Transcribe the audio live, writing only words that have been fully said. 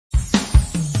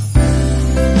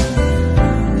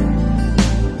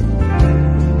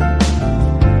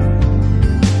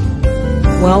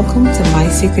Welcome to My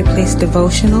Secret Place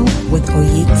Devotional with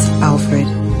Oyitz Alfred.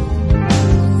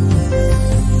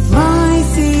 My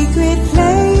secret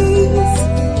place,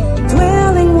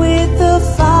 dwelling with the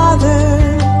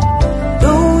Father,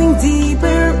 going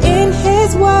deeper in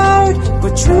His Word,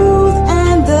 for truth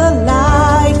and the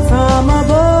light from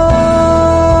above.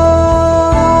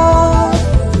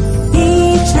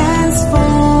 Be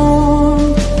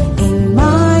transformed in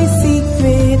my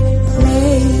secret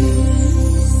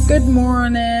place. Good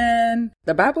morning.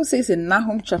 The Bible says in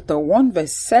Nahum chapter 1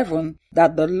 verse 7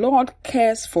 that the Lord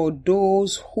cares for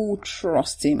those who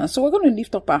trust Him. And so we're going to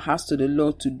lift up our hearts to the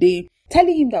Lord today,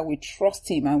 telling Him that we trust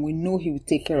Him and we know He will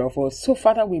take care of us. So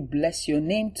Father, we bless Your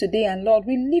name today, and Lord,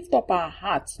 we lift up our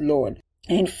hearts, Lord,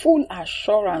 in full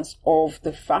assurance of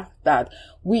the fact that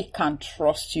we can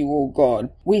trust You, O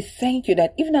God. We thank You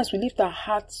that even as we lift our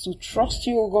hearts to trust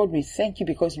You, O God, we thank You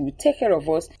because You will take care of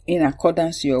us in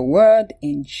accordance to Your word.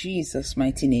 In Jesus'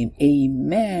 mighty name,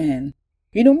 amen.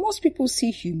 You know, most people see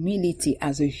humility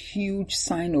as a huge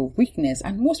sign of weakness,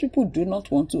 and most people do not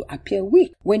want to appear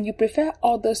weak. When you prefer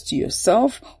others to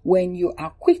yourself, when you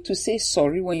are quick to say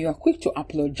sorry, when you are quick to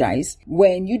apologize,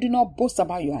 when you do not boast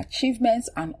about your achievements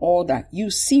and all that,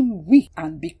 you seem weak.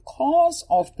 And because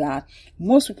of that,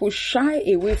 most people shy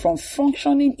away from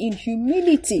functioning in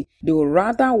humility. They will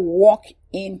rather walk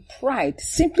in pride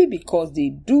simply because they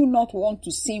do not want to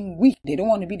seem weak. They don't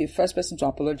want to be the first person to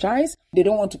apologize. They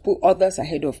don't want to put others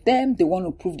ahead of them. They want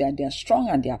to prove that they are strong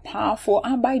and they are powerful.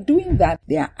 And by doing that,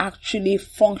 they are actually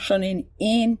functioning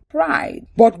in pride.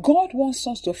 But God wants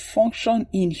us to function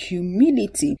in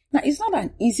humility. Now, it's not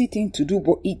an easy thing to do,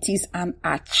 but it is an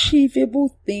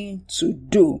achievable thing to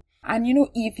do. And you know,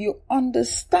 if you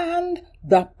understand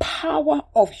the power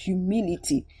of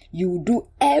humility, you will do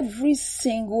every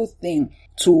single thing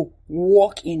to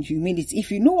walk in humility.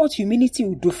 If you know what humility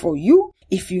will do for you,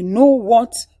 if you know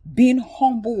what being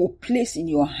humble will place in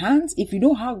your hands, if you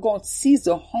know how God sees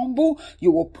the humble,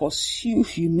 you will pursue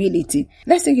humility.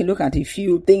 Let's take a look at a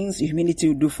few things humility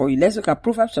will do for you. Let's look at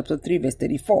Proverbs chapter 3 verse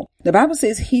 34. The Bible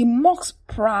says, He mocks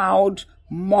proud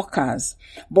mockers,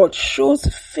 but shows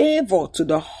favor to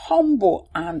the humble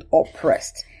and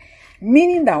oppressed.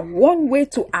 Meaning that one way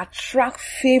to attract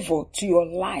favor to your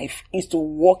life is to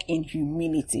walk in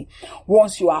humility.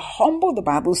 Once you are humble, the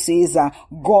Bible says that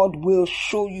God will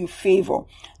show you favor.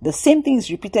 The same thing is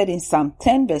repeated in Psalm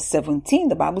 10 verse 17.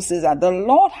 The Bible says that the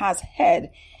Lord has heard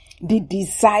the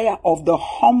desire of the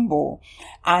humble,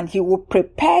 and He will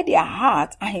prepare their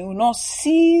heart, and He will not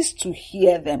cease to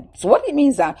hear them. So what it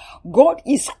means that God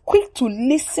is quick to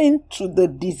listen to the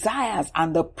desires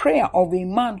and the prayer of a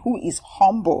man who is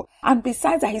humble. And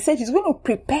besides that, He said He's going to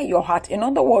prepare your heart. In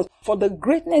other words, for the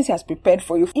greatness He has prepared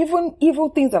for you, even evil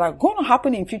things that are going to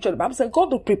happen in future, the Bible says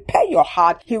God will prepare your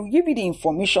heart. He will give you the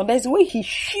information. There's a way He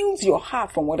shields your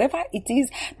heart from whatever it is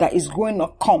that is going to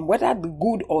come, whether the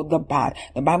good or the bad.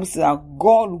 The Bible says that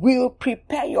God will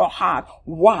prepare your heart.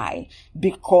 Why?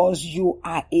 Because you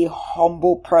are a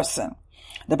humble person.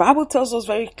 The Bible tells us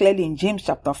very clearly in James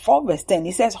chapter 4 verse 10,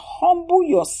 it says, humble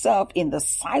yourself in the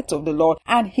sight of the Lord,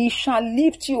 and He shall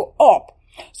lift you up.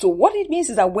 So what it means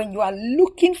is that when you are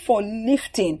looking for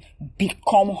lifting,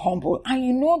 become humble. And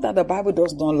you know that the Bible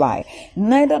does not lie.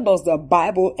 Neither does the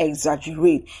Bible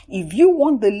exaggerate. If you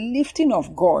want the lifting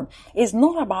of God, it's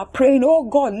not about praying, oh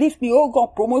God, lift me, oh God,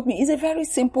 promote me. It's a very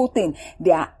simple thing.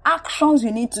 There are actions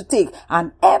you need to take.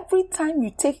 And every time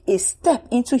you take a step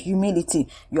into humility,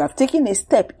 you have taken a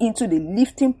step into the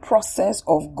lifting process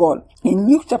of God. In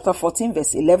Luke chapter 14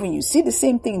 verse 11, you see the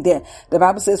same thing there. The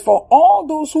Bible says, for all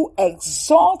those who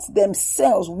exalt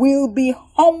themselves will be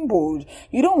humbled.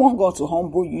 You don't want God to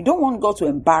humble you. You don't want God to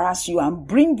embarrass you and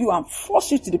bring you and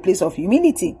force you to the place of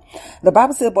humility. The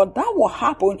Bible says, but that will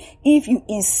happen if you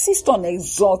insist on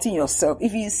exalting yourself,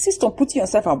 if you insist on putting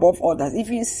yourself above others, if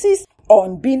you insist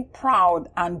on being proud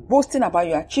and boasting about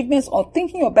your achievements or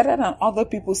thinking you're better than other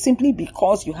people simply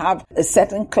because you have a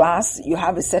certain class, you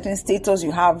have a certain status,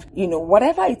 you have,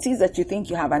 whatever it is that you think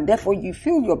you have, and therefore you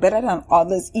feel you're better than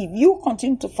others. If you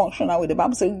continue to function that way, the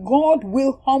Bible says God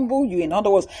will humble you. In other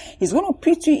words, He's going to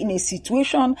put you in a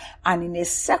situation and in a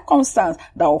circumstance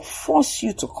that will force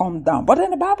you to come down. But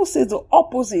then the Bible says the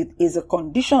opposite is a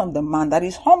condition of the man that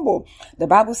is humble. The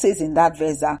Bible says in that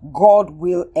verse that God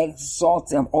will exalt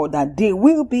them, or that they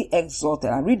will be exalted.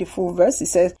 I read the full verse. It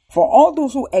says, for all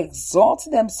those who exalt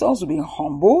themselves will be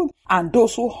humbled, and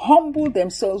those who humble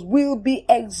themselves will be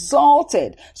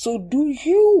exalted. So do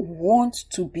you want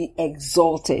to be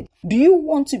exalted? Do you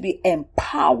want to be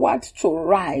empowered to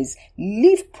rise,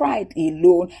 leave pride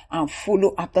alone, and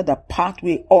follow after the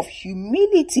pathway of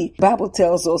humility? The Bible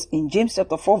tells us in James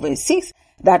chapter 4 verse 6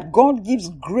 that God gives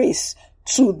grace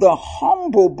to the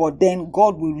humble, but then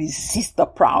God will resist the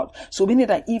proud. So meaning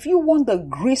that if you want the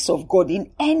grace of God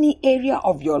in any area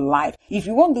of your life, if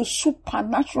you want the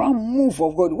supernatural move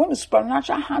of God, you want the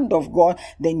supernatural hand of God,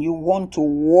 then you want to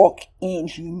walk in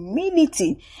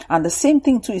humility. And the same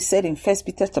thing too is said in 1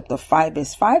 Peter chapter 5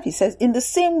 verse 5. He says, in the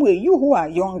same way, you who are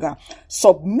younger,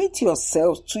 submit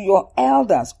yourselves to your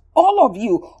elders. All of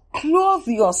you, clothe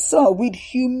yourself with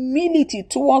humility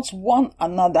towards one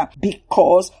another,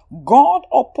 because God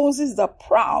opposes the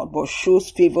proud but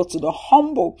shows favor to the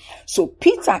humble. So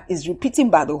Peter is repeating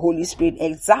by the Holy Spirit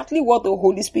exactly what the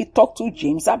Holy Spirit talked to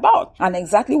James about, and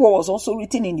exactly what was also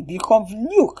written in the book of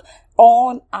Luke.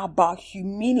 All about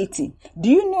humility. Do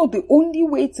you know the only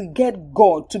way to get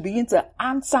God to begin to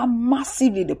answer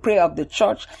massively the prayer of the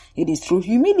church? It is through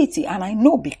humility. And I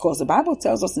know because the Bible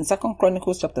tells us in 2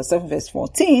 Chronicles chapter 7 verse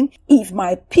 14, if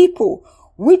my people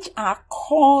which are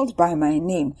called by my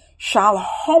name shall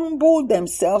humble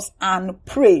themselves and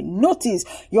pray. Notice,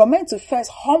 you're meant to first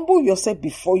humble yourself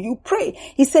before you pray.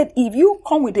 He said, if you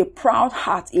come with a proud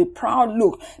heart, a proud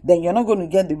look, then you're not going to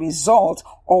get the result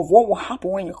of what will happen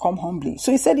when you come humbly.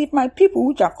 So he said, if my people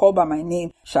which are called by my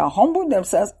name shall humble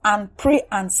themselves and pray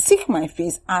and seek my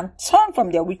face and turn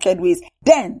from their wicked ways,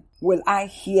 then will I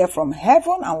hear from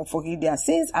heaven and will forgive their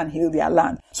sins and heal their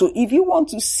land. So if you want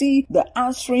to see the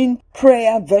answering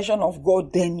prayer version of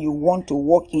God, then you want to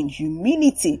walk in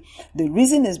humility. The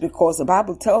reason is because the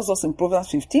Bible tells us in Proverbs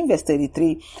 15 verse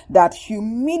 33 that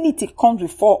humility comes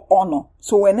before honor.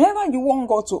 So whenever you want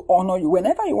God to honor you,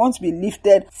 whenever you want to be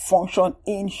lifted, function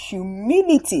in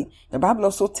humility. The Bible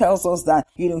also tells us that,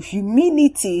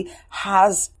 humility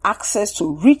has access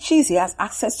to riches. He has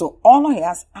access to honor. He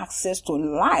has access to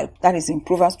life. That is in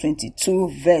Proverbs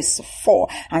 22 verse 4.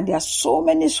 And there are so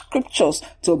many scriptures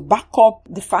to back up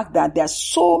the fact that there are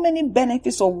so many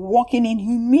benefits of walking in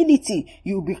humility.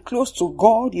 You'll be close to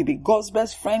God. You'll be God's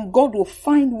best friend. God will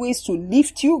find ways to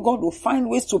lift you. God will find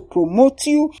ways to promote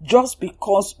you just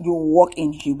because you walk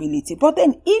in humility. But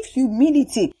then if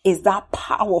humility is that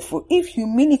powerful, if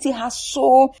humility has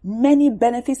so many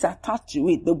benefits attached to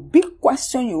it, the big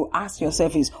question you ask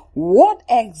yourself is, what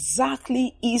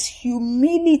exactly is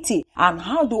humility? And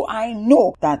how do I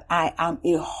know that I am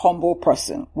a humble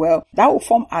person? Well, that will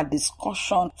form our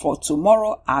discussion for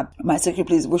tomorrow at my Secret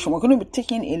Place Devotion. We're going to be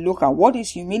taking a look at what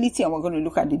is humility, and we're going to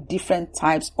look at the different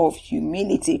types of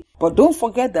humility. But don't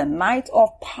forget, the Night of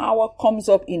Power comes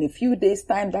up in a few days'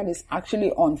 time. That is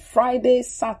actually on Friday,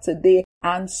 Saturday,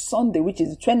 and Sunday, which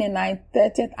is the 29th,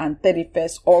 30th, and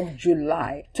 31st of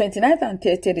July. 29th and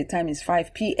 30th, the time is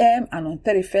 5 p.m. and on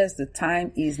 31st, the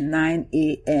time is 9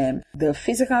 a.m. The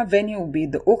physical venue will be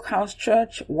the Oak House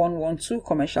Church, 112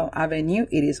 Commercial Avenue.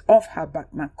 It is off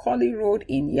Habak Macaulay Road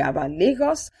in Yaba,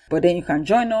 Lagos. But then you can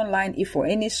join online if for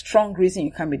any strong reason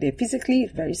you can't be there physically.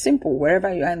 It's very simple.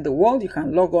 Wherever you are in the world, you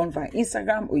can log on via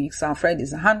Instagram. Oyix Alfred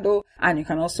is the handle. And you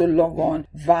can also log on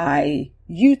via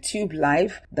YouTube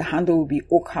Live. The handle will be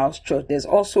Oak House Church. There's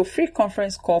also free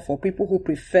conference call for people who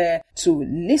prefer to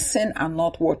listen and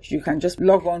not watch. You can just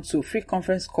log on to free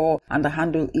conference call and the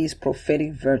handle is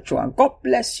Prophetic Virtual. God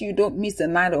bless you. Don't miss the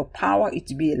Night of Power. It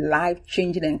will be a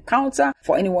life-changing encounter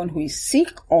for anyone who is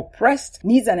sick, oppressed,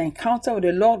 needs an encounter with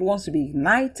the Lord, wants to be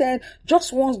ignited,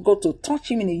 just wants God to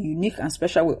touch him in a unique and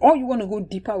special way, or you want to go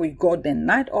deeper with God, then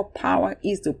Night of Power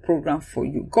is the program for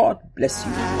you. God bless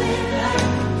you.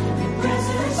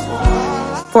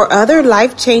 For other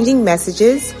life-changing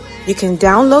messages, you can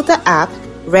download the app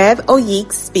Rev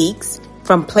Oyix Speaks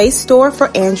from Play Store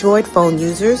for Android phone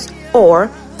users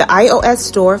or the iOS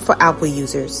Store for Apple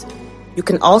users. You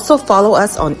can also follow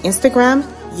us on Instagram,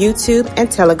 YouTube,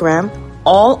 and Telegram,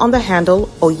 all on the handle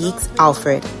Oyix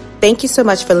Alfred. Thank you so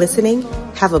much for listening.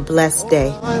 Have a blessed day.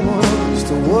 All I want is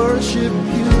to worship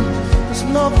you. There's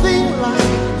nothing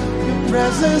like your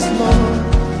presence,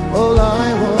 Lord. All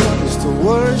I want is to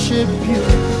worship you.